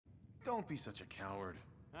Don't be such a coward.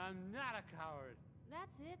 I'm not a coward.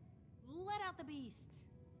 That's it. Let out the beast.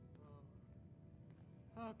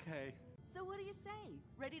 Okay. So what do you say?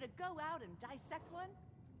 Ready to go out and dissect one?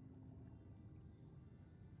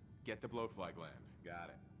 Get the blowfly gland. Got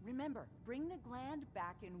it. Remember, bring the gland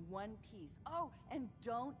back in one piece. Oh, and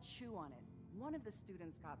don't chew on it. One of the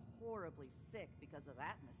students got horribly sick because of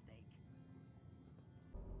that mistake.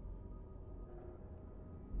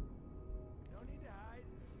 No need to hide.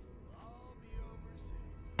 We'll all be over soon.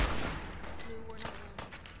 Blue, we're not running.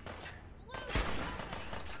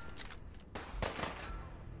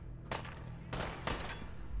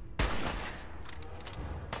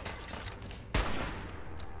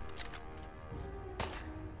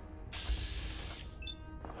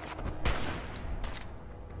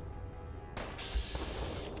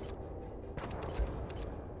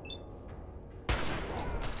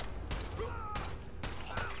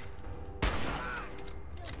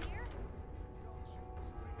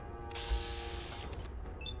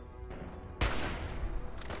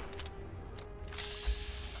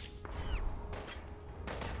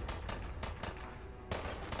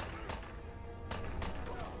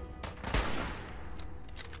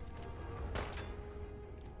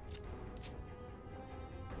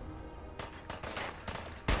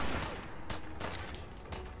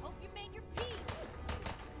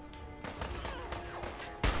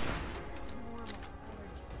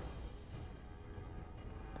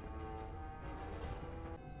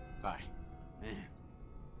 Hi. Man,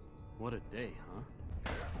 what a day, huh?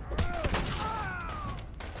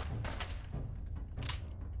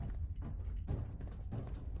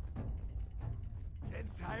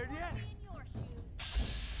 Getting tired yet? In your shoes.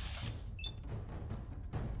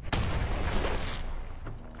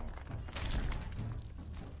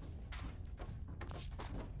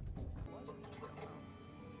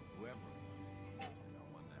 Whoever it is, no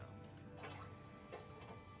one now.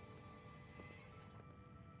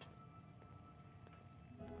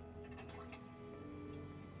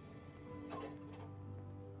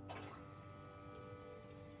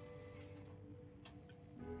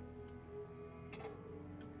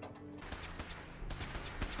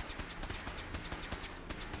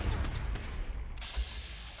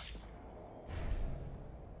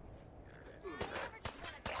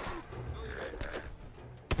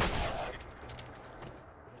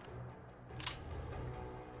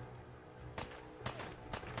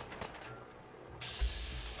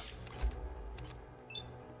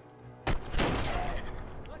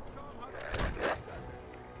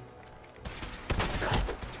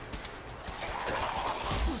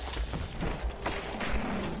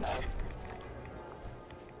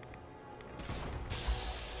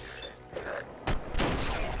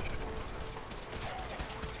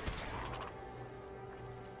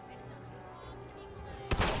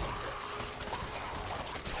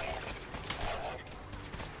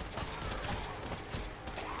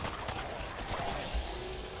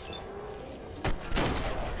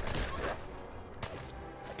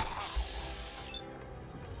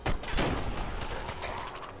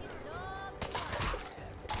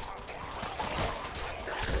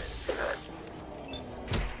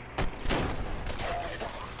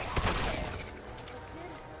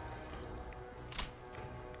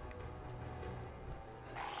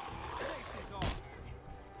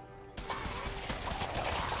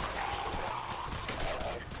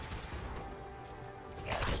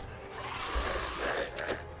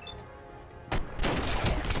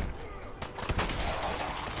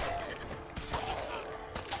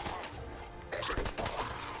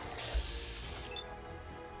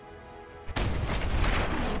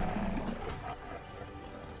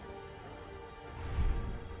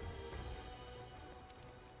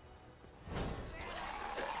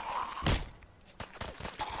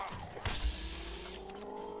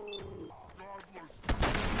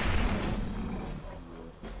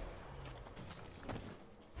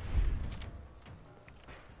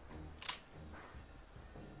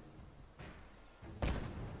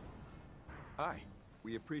 Hi.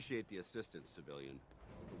 We appreciate the assistance, civilian.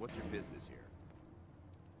 But what's your business here?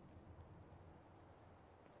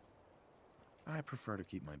 I prefer to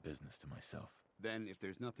keep my business to myself. Then, if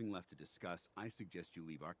there's nothing left to discuss, I suggest you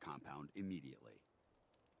leave our compound immediately.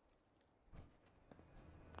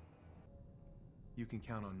 You can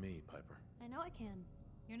count on me, Piper. I know I can.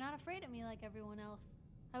 You're not afraid of me like everyone else.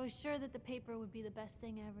 I was sure that the paper would be the best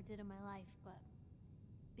thing I ever did in my life, but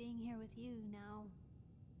being here with you now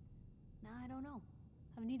I don't know.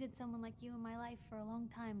 I've needed someone like you in my life for a long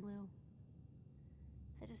time, Blue.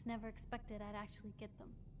 I just never expected I'd actually get them.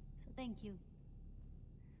 So thank you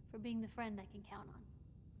for being the friend I can count on.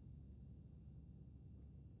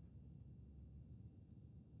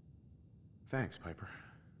 Thanks, Piper.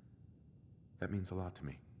 That means a lot to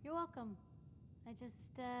me. You're welcome. I just,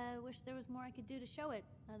 wish there was more I could do to show it,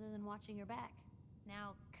 other than watching your back.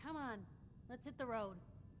 Now, come on. Let's hit the road.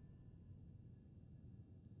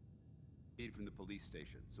 Aid from the police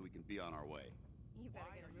station, so we can be on our way. You better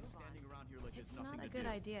get a move on. Standing around here like It's there's nothing not a to good do.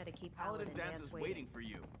 idea to keep Paladin Danse Danse is waiting for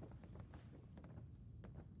you.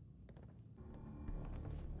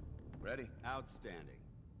 Ready? Outstanding.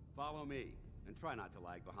 Follow me, and try not to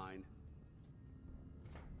lag behind.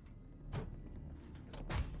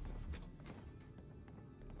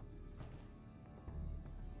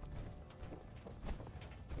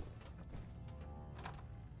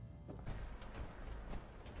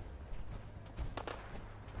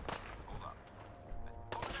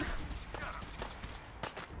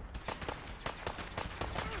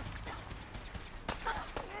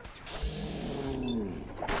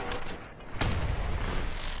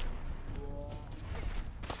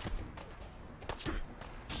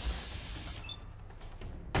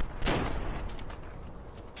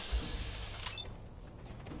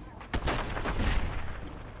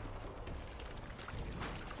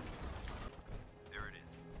 There it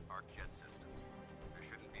is, ArcJet Systems. There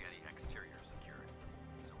shouldn't be any exterior security,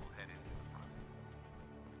 so we'll head into the front.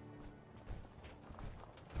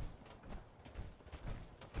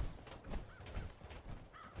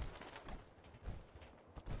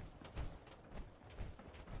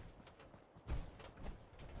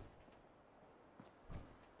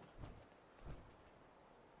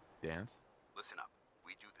 Danse? Listen up.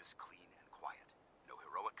 We do this clean and quiet. No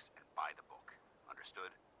heroics and by the book.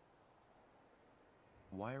 Understood?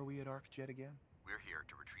 Why are we at ArcJet again? We're here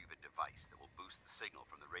to retrieve a device that will boost the signal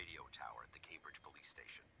from the radio tower at the Cambridge police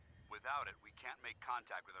station. Without it, we can't make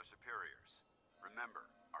contact with our superiors. Remember,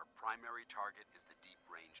 our primary target is the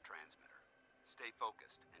deep-range transmitter. Stay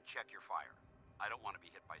focused and check your fire. I don't want to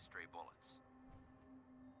be hit by stray bullets.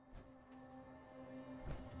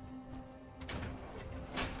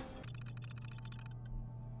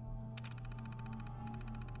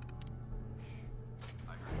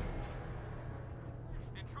 I heard something.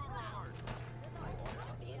 Intruder alert!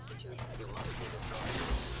 The Institute, you must be destroyed.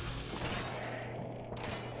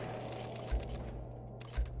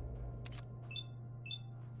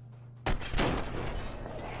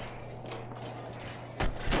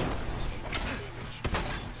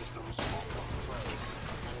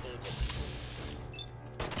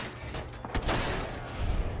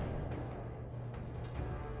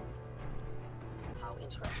 How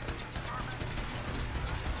interesting.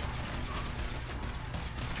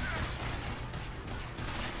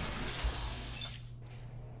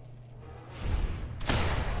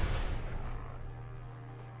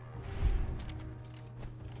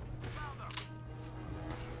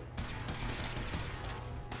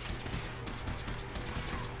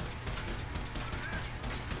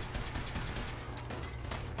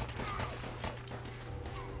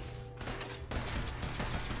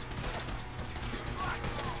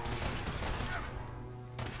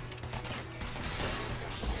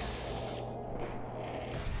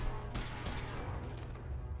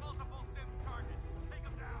 Multiple Sims targets. Take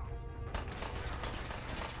them down.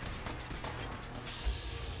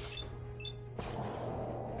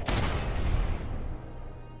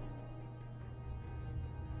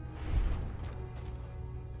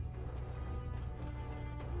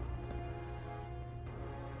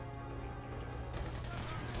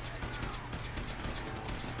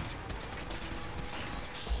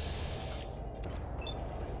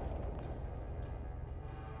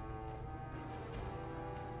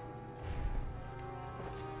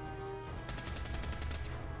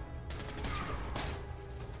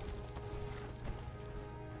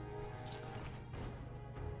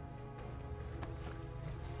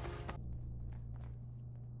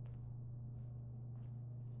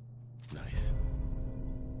 Nice.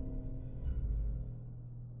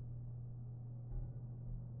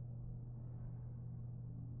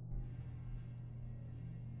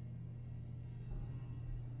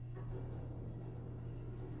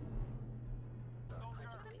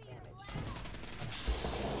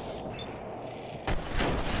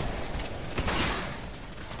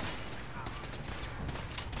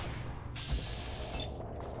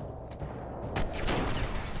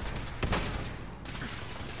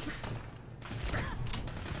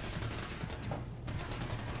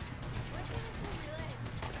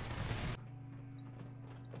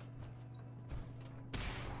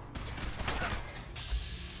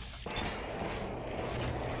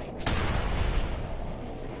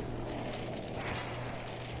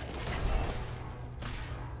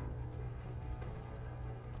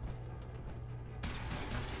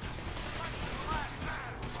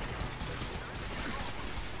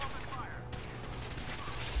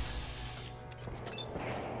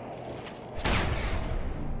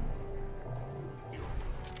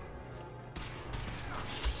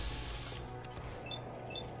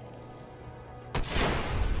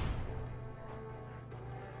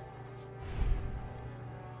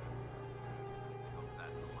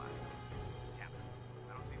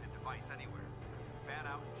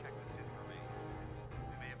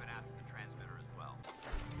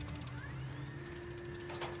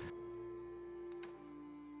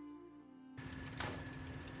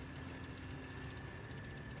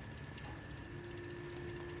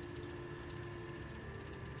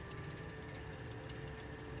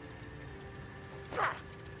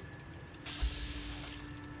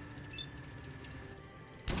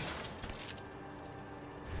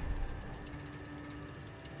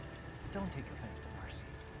 Don't take offense to Marcy.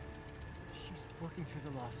 She's working through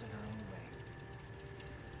the loss in her own